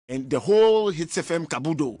and the whole Hitz FM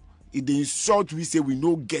Kabudo, the insult we say we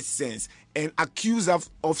no get sense, and accuse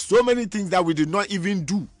us of so many things that we did not even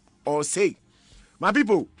do or say. My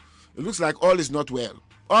people, it looks like all is not well.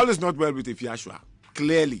 All is not well with Afia Schwarzenegger,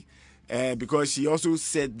 clearly, because she also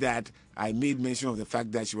said that I made mention of the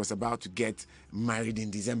fact that she was about to get married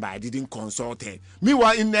in December. I didn't consult her.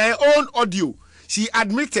 Meanwhile, in her own audio, she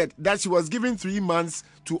admitted that she was given 3 months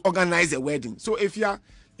to organize a wedding. So if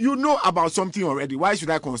you know about something already, why should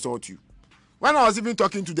I consult you? When I was even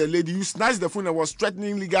talking to the lady, you snatched the phone and was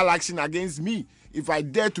threatening legal action against me if I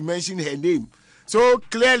dare to mention her name. So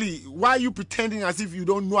clearly, why are you pretending as if you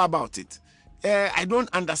don't know about it? I don't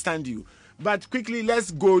understand you. But quickly,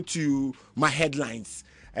 let's go to my headlines.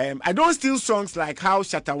 I don't steal songs like how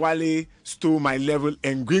Shatta Wale stole my level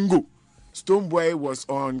and Gringo. Stonebwoy was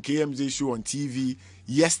on KMZ show on TV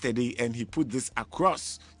yesterday and he put this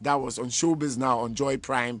across. That was on Showbiz Now on Joy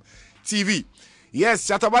Prime TV. Yes,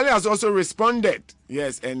 Shatta Wale has also responded,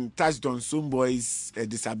 yes, and touched on Stonebwoy's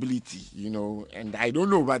disability, you know, and I don't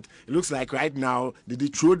know, but it looks like right now they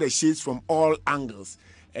throw the shades from all angles,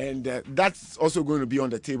 and that's also going to be on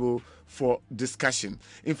the table for discussion.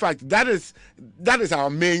 In fact, that is our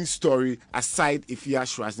main story, aside Afia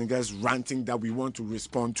Schwarzenegger's ranting that we want to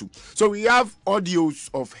respond to. So we have audios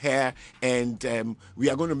of her, and we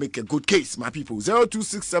are going to make a good case, my people.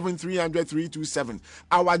 0267300327.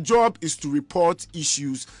 Our job is to report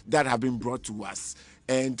issues that have been brought to us,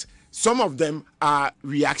 and some of them are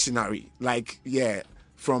reactionary, like, yeah,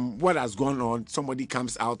 from what has gone on, somebody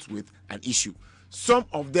comes out with an issue. Some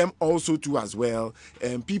of them also too as well.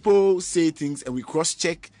 People say things and we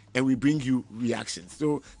cross-check and we bring you reactions.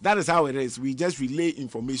 So that is how it is. We just relay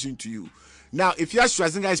information to you. Now, if Afia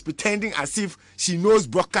Schwarzenegger is pretending as if she knows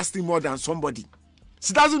broadcasting more than somebody,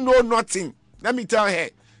 she doesn't know nothing. Let me tell her.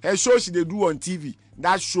 Her show she they do on TV,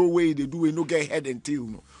 that show where they do we no get head and tail.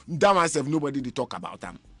 No. That myself, nobody they talk about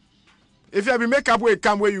them. If you have a makeup where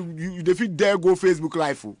come where you defeat dare go Facebook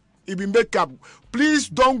Live. It be makeup. Please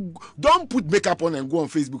don't put makeup on and go on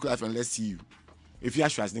Facebook Live and let's see you. If you're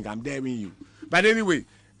Schwarzenegger, I'm daring you. But anyway,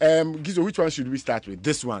 Gizo, which one should we start with?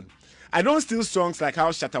 This one. I don't steal songs like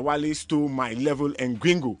how Shatta Wale stole my level and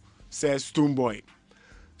Gringo, says Stonebwoy.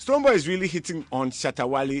 Stonebwoy is really hitting on Shatta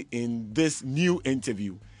Wale in this new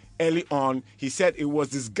interview. Early on, he said it was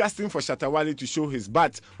disgusting for Shatta Wale to show his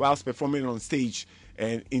butt whilst performing on stage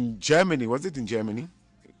and in Germany. Was it in Germany?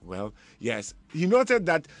 Well, yes. He noted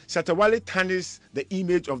that Shatta Wale tarnished the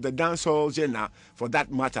image of the dancehall genre, for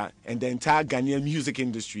that matter, and the entire Ghanaian music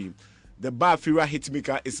industry. The Bafira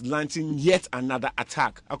hitmaker is launching yet another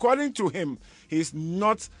attack. According to him, he is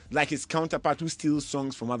not like his counterpart who steals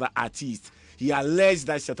songs from other artists. He alleged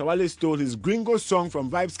that Shatta Wale stole his Gringo song from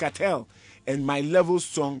Vybz Kartel and My Level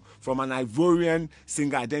song from an Ivorian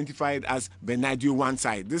singer identified as Benadio One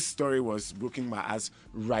Side. This story was broken by us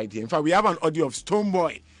right here. In fact, we have an audio of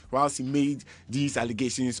Stonebwoy whilst he made these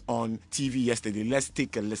allegations on TV yesterday. Let's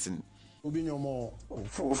take a listen.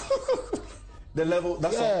 The level,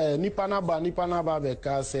 that's Nipanaba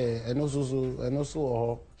because and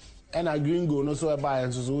also and a Gringo no so buy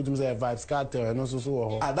and so Vybz Kartel and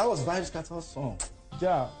also that was Vybz Kartel's song.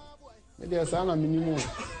 Yeah, maybe a sound minimum.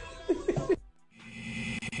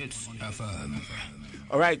 Hitz FM.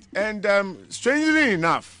 All right, and strangely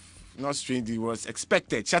enough, not strangely, was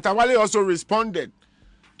expected. Shatta Wale also responded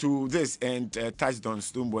to this and touched on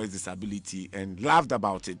Stonebwoy's disability and laughed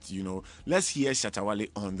about it, you know. Let's hear Shatta Wale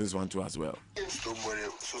on this one too as well. Stonebwoy,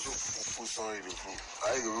 so sorry,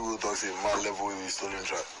 I will talk say my level is stolen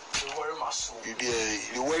track. You worry my soul.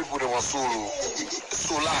 You worry put my soul.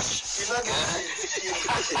 So lash.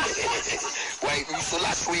 Why you so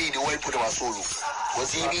lash way the worry put my soul.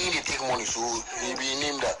 Was he need to take money, so he be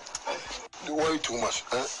named that. You worry too much,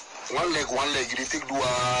 huh? One leg, you take do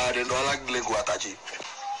then do like leg go attach it.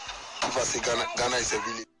 If I say Ghana is a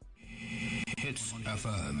village. Hitz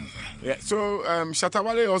FM. Yeah, so Shatta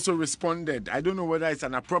Wale also responded. I don't know whether it's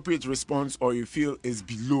an appropriate response or you feel is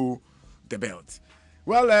below the belt.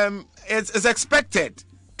 Well, it's expected.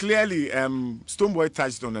 Clearly, Stonebwoy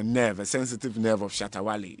touched on a sensitive nerve of Shatta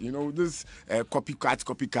Wale. You know, this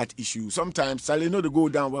copycat issue. Sometimes, they know they go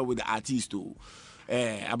down well with the artist too.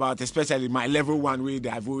 About especially My Level one way, the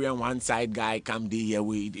Ivorian One Side guy come there here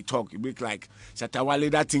way they talk. It look like Shatta Wale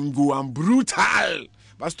that thing go and brutal.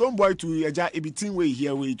 But Stonebwoy to everything way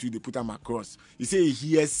here way to they put him across. He say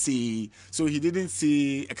he say, so he didn't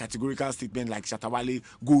say a categorical statement like Shatta Wale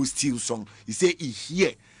go steal song. He say he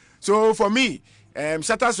hear. So for me,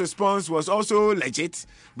 Shatta's response was also legit,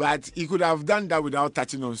 but he could have done that without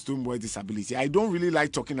touching on Stonebwoy's disability. I don't really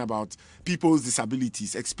like talking about people's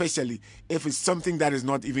disabilities, especially if it's something that is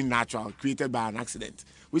not even natural, created by an accident,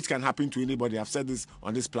 which can happen to anybody. I've said this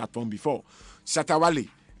on this platform before. Shatta Wale,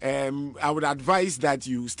 I would advise that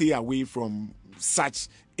you stay away from such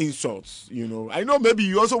insults. I know maybe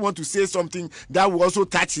you also want to say something that will also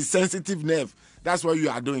touch his sensitive nerve. That's what you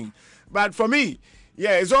are doing. But for me,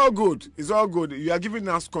 yeah, it's all good. It's all good. You are giving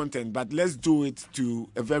us content, but let's do it to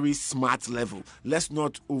a very smart level. Let's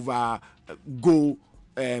not go.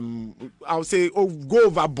 I'll say, go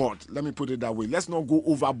overboard. Let me put it that way. Let's not go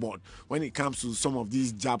overboard when it comes to some of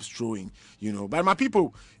these jabs throwing. But my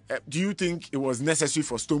people, do you think it was necessary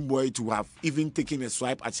for Stonebwoy to have even taken a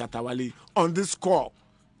swipe at Shatta Wale on this score,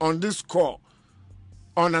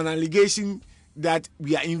 on an allegation that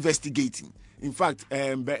we are investigating? In fact,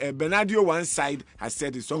 Bernardo one side has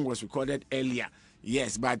said the song was recorded earlier.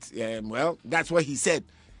 Yes, but, that's what he said.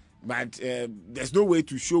 But there's no way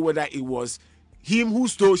to show whether it was him who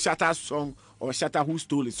stole Shatta's song or Shatta who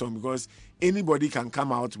stole his song, because anybody can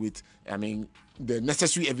come out with, the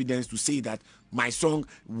necessary evidence to say that my song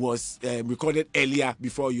was recorded earlier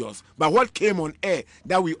before yours. But what came on air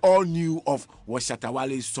that we all knew of was Shatta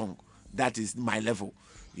Wale's song. That is my level.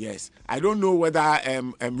 Yes. I don't know whether,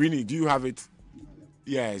 Rini, do you have it?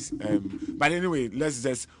 Yes. But anyway, let's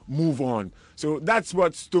just move on. So that's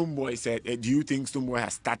what Stonebwoy said. Do you think Stonebwoy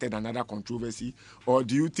has started another controversy? Or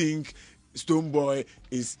do you think Stonebwoy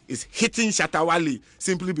is hitting Shatta Wale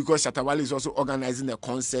simply because Shatta Wale is also organizing a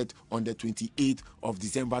concert on the 28th of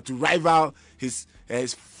December to rival his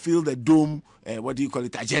Fill the Dome,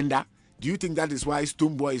 agenda? Do you think that is why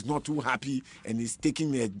Stonebwoy is not too happy and is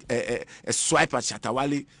taking a swipe at Shatta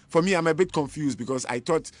Wale? For me, I'm a bit confused because I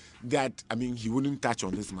thought that, he wouldn't touch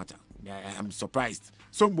on this matter. I'm surprised.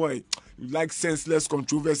 Stonebwoy, you like senseless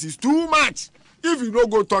controversies too much. If you don't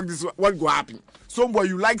go talk this, what will happen? Stonebwoy,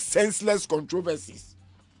 you like senseless controversies.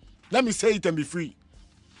 Let me say it and be free.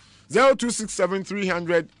 0267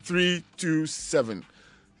 300 327.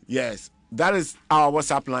 Yes. That is our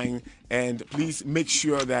WhatsApp line, and please make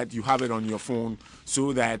sure that you have it on your phone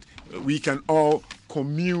so that we can all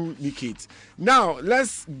communicate. Now,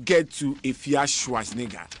 let's get to Afia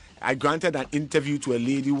Schwarzenegger. I granted an interview to a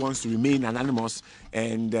lady who wants to remain anonymous,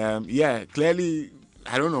 and clearly,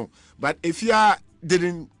 I don't know. But Afia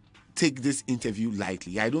didn't take this interview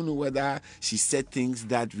lightly. I don't know whether she said things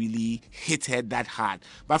that really hit her that hard.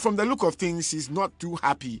 But from the look of things, she's not too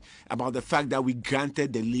happy about the fact that we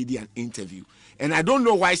granted the lady an interview. And I don't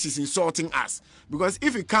know why she's insulting us. Because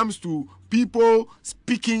if it comes to people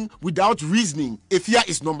speaking without reasoning, Afia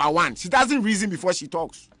is number one. She doesn't reason before she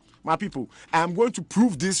talks. My people, I am going to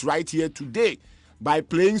prove this right here today by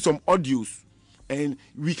playing some audios. And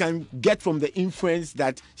we can get from the inference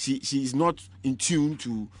that she is not in tune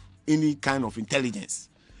to any kind of intelligence.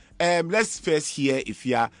 Let's first hear if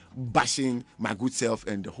you are bashing my good self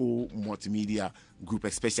and the whole multimedia group,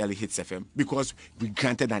 especially Hitz FM, because we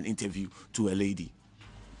granted an interview to a lady.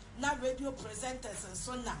 Now radio presenters and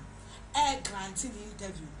so now, air granting the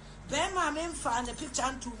interview. Ben my main fan the picture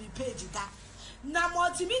to me page that. Now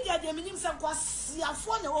multimedia the minim some was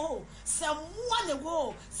siafone oh, some one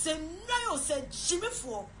ago, some no said Jimmy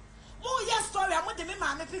for. More yes story, I'm the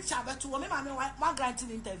me picture but to me one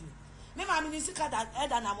granting interview. Me minisika that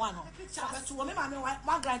head and one picture but to me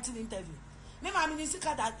one granting interview. Me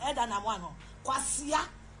minisika that head and one kwasia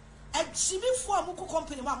a Jimmy for muku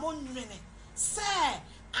company one mon minute. Say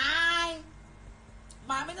I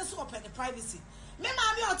my minister open the privacy. Me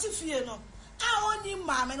or tifie no. I only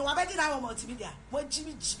mammy no abedi na multimedia. What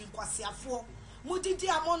Jimmy kwasia for. Mudidi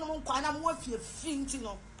amon mon kwana mo fie finti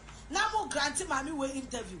no. Now mo granting mommy we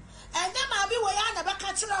interview. And then mommy we ya never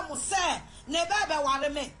catch mo say never be ware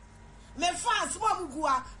me. Me fans mo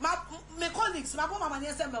mugua me colleagues my mama ne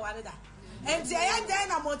say me ware da. And the end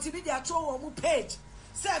na multimedia throw on page.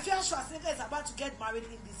 Say Afia Schwarzenegger is about to get married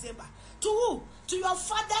in December. To who? To your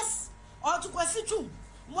fathers or to Kwesitu?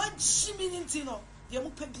 Mo jimi ntino. De mo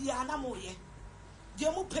pe bia na mo ye. De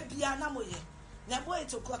mo pe bia na mo ye. Na boy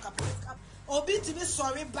to clock up. Obi to be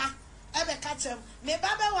sorry ba. Ever catch him. Me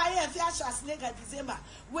baba why Afia Schwarzenegger December.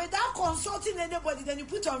 Without consulting anybody, then you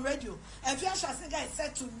put on radio. Afia Schwarzenegger is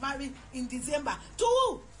set to marry in December. To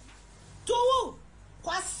who? To who?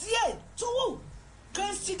 Kwasie. To who?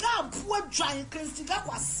 Kenstiga poor dry. Kenstiga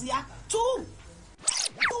kwasia. To who?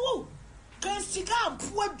 To who? Kenstiga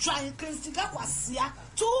poor dry. Kenstiga kwasia.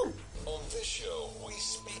 To who? On this show, we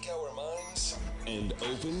speak our minds and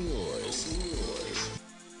open yours.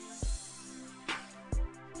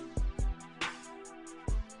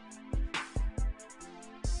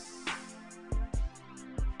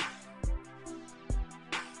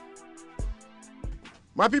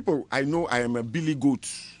 My people, I know I am a Billy Goat.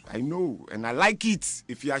 I know, and I like it.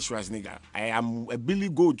 Afia Schwarzenegger, I am a Billy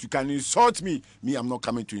Goat. You can insult me. Me, I'm not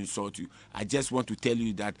coming to insult you. I just want to tell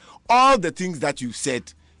you that all the things that you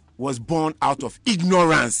said was born out of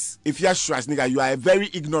ignorance. Afia Schwarzenegger, you are a very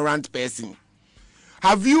ignorant person.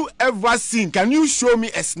 Have you ever seen, can you show me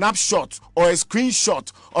a snapshot or a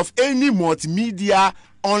screenshot of any multimedia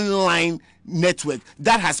online network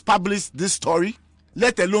that has published this story,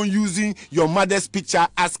 let alone using your mother's picture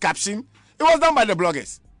as caption? It was done by the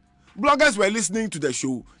bloggers. Bloggers were listening to the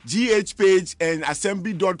show. GH Page and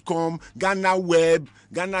Assembly.com, Ghana Web,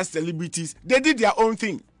 Ghana Celebrities, they did their own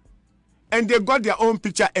thing. And they got their own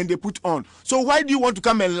picture and they put on. So why do you want to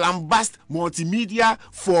come and lambast multimedia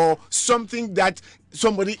for something that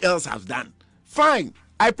somebody else has done? Fine.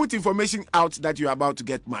 I put information out that you're about to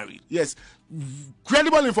get married. Yes.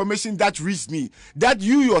 Credible information that reached me. That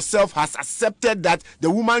you yourself has accepted that the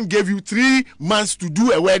woman gave you 3 months to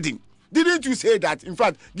do a wedding. Didn't you say that? In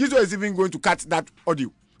fact, Gizo is even going to cut that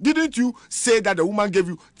audio. Didn't you say that the woman gave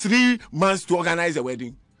you 3 months to organize a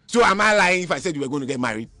wedding? So am I lying if I said you were going to get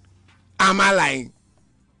married? Am I lying?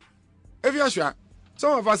 If you're sure,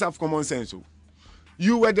 some of us have common sense. So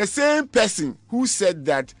you were the same person who said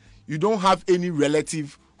that you don't have any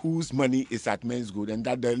relative whose money is at Men's Gold, and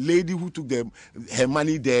that the lady who took her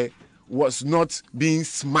money there was not being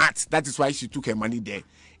smart. That is why she took her money there.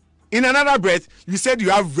 In another breath, you said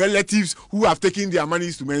you have relatives who have taken their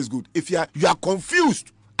monies to Men's Gold. If you are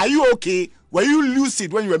confused, are you okay? Were you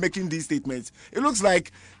lucid when you were making these statements? It looks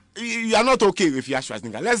like you are not okay with Afia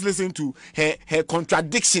Schwarzenegger. Let's listen to her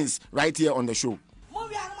contradictions right here on the show.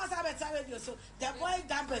 So the boy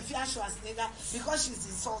dumped Afia Schwarzenegger because she's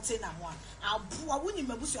insulting Amwan. I wouldn't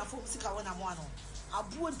remember your phone sick on Amwan. I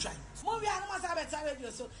wouldn't try. So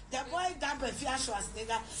the boy dumped Afia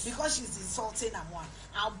Schwarzenegger because she's insulting Amwan.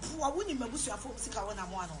 I wouldn't remember your phone sick on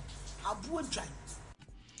Amwan. I wouldn't try.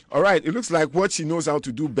 All right, it looks like what she knows how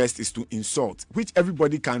to do best is to insult, which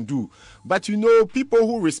everybody can do. But you know, people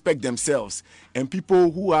who respect themselves and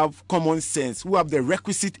people who have common sense, who have the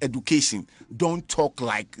requisite education, don't talk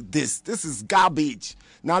like this. This is garbage.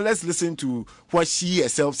 Now let's listen to what she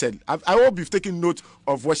herself said. I hope you've taken note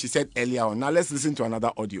of what she said earlier on. Now let's listen to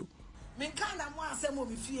another audio.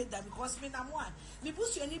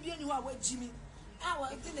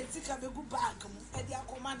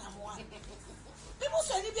 People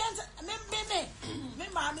say me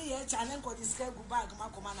mommy here channel got this girl go back my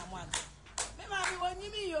command one. Me mommy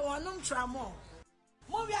when you are no tramo.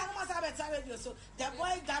 Movie I must have a radio so the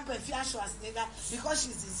boy dumped Afia Schwarzenegger because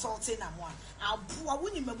she's insulting Amwan. I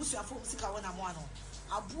wouldn't remember your phone sick on Amwan.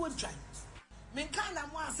 I wouldn't try. Me can't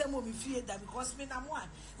Amwan say me fear that because me Amwan.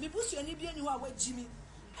 Me push you any who are Jimmy.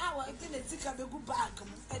 I want to take a go back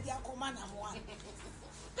at their command Amwan.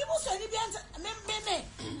 People say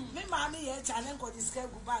me mommy here channel got this girl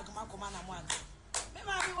go back my command one. Me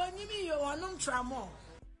mommy when you are no tramo.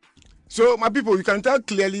 So my people, you can tell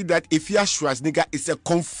clearly that Afia Schwarzenegger is a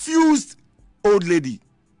confused old lady.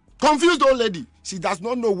 Confused old lady. She does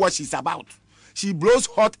not know what she's about. She blows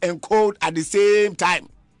hot and cold at the same time.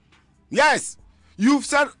 Yes, you've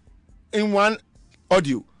said in one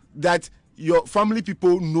audio that your family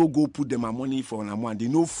people no go put them money for one. They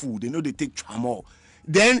know food. They know they take tramo.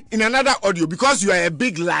 Then in another audio, because you are a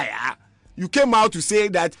big liar, you came out to say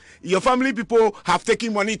that your family people have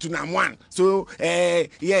taken money to Namwan. So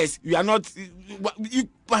yes, you are not.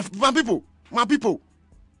 My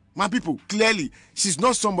people. Clearly, she's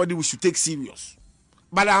not somebody we should take serious.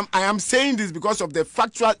 But I am saying this because of the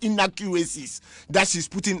factual inaccuracies that she's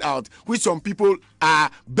putting out, which some people are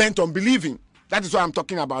bent on believing. That is why I'm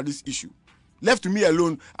talking about this issue. Left to me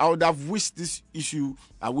alone, I would have wished this issue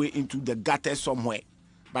away into the gutter somewhere.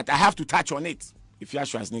 But I have to touch on it, if you're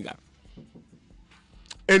Schwarzenegger.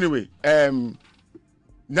 Anyway,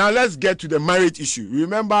 now let's get to the marriage issue.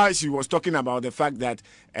 Remember, she was talking about the fact that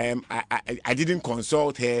I didn't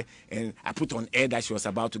consult her and I put on air that she was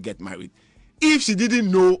about to get married. If she didn't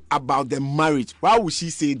know about the marriage, why would she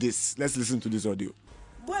say this? Let's listen to this audio.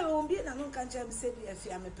 That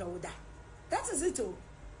is it.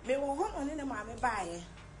 Me won on in the mammy buy,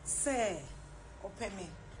 say, or pay me.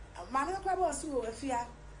 Mamma Crabble so Afia,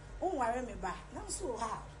 oh, worry me back. No, so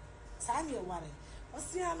how? Sandy, worry. What's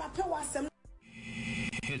the my power?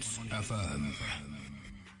 Hitz FM.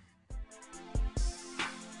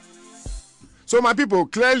 So, my people,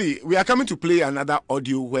 clearly, we are coming to play another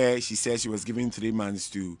audio where she says she was given 3 months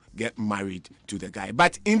to get married to the guy.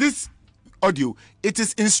 But in this audio, it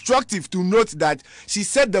is instructive to note that she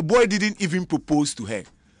said the boy didn't even propose to her.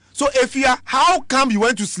 So, Afia, how come you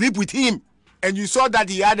went to sleep with him and you saw that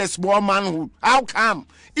he had a small manhood. How come?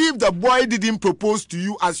 If the boy didn't propose to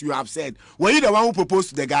you as you have said, were you the one who proposed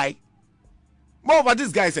to the guy? Moreover,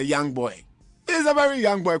 this guy is a young boy. He's a very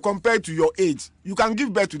young boy compared to your age. You can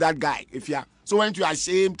give birth to that guy if you are. So weren't you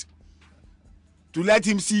ashamed to let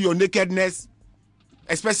him see your nakedness,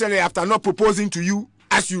 especially after not proposing to you,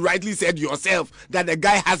 as you rightly said yourself, that the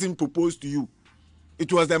guy hasn't proposed to you?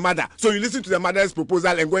 It was the mother. So you listen to the mother's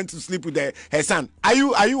proposal and went to sleep with her son. Are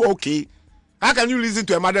you okay? How can you listen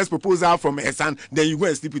to a mother's proposal from her son, then you go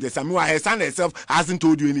and sleep with her son? Meanwhile, her son herself hasn't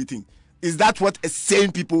told you anything. Is that what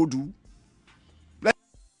sane people do?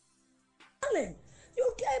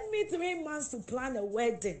 You gave me 3 months to plan a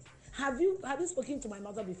wedding. Have you spoken to my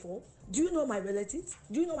mother before? Do you know my relatives?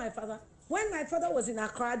 Do you know my father? When my father was in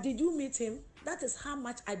Accra, did you meet him? That is how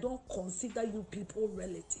much I don't consider you people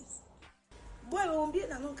relatives. Boy, won't be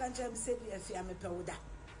no country say Afia me powder.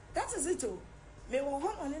 That is it. Me won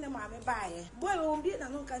home on in my buy. Boy, won't be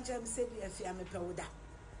no country say Afia me powder.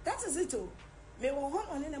 That is it. Me won home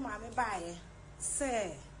on in my buy.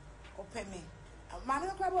 Say, open me.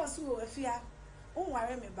 Mamma crab was so Afia. Oh,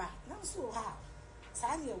 worry me back. Now so how?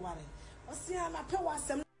 Tanya worry. See, I'm a power.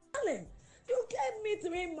 You gave me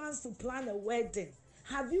 3 months to plan a wedding.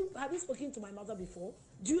 Have you spoken to my mother before?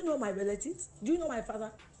 Do you know my relatives? Do you know my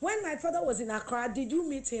father? When my father was in Accra, did you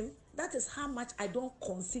meet him? That is how much I don't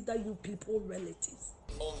consider you people relatives.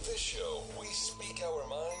 On this show, we speak our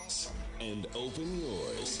minds and open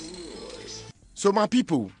yours. So my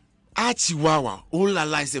people, Chihuahua, all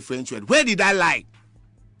lie is a French word. Where did I lie?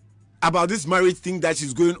 About this marriage thing that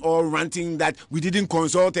she's going all ranting that we didn't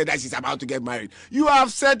consult her that she's about to get married. You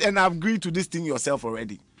have said and agreed to this thing yourself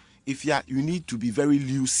already. If you need to be very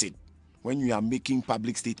lucid when you are making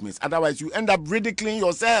public statements. Otherwise, you end up ridiculing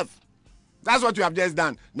yourself. That's what you have just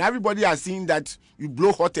done. Now everybody has seen that you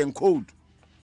blow hot and cold.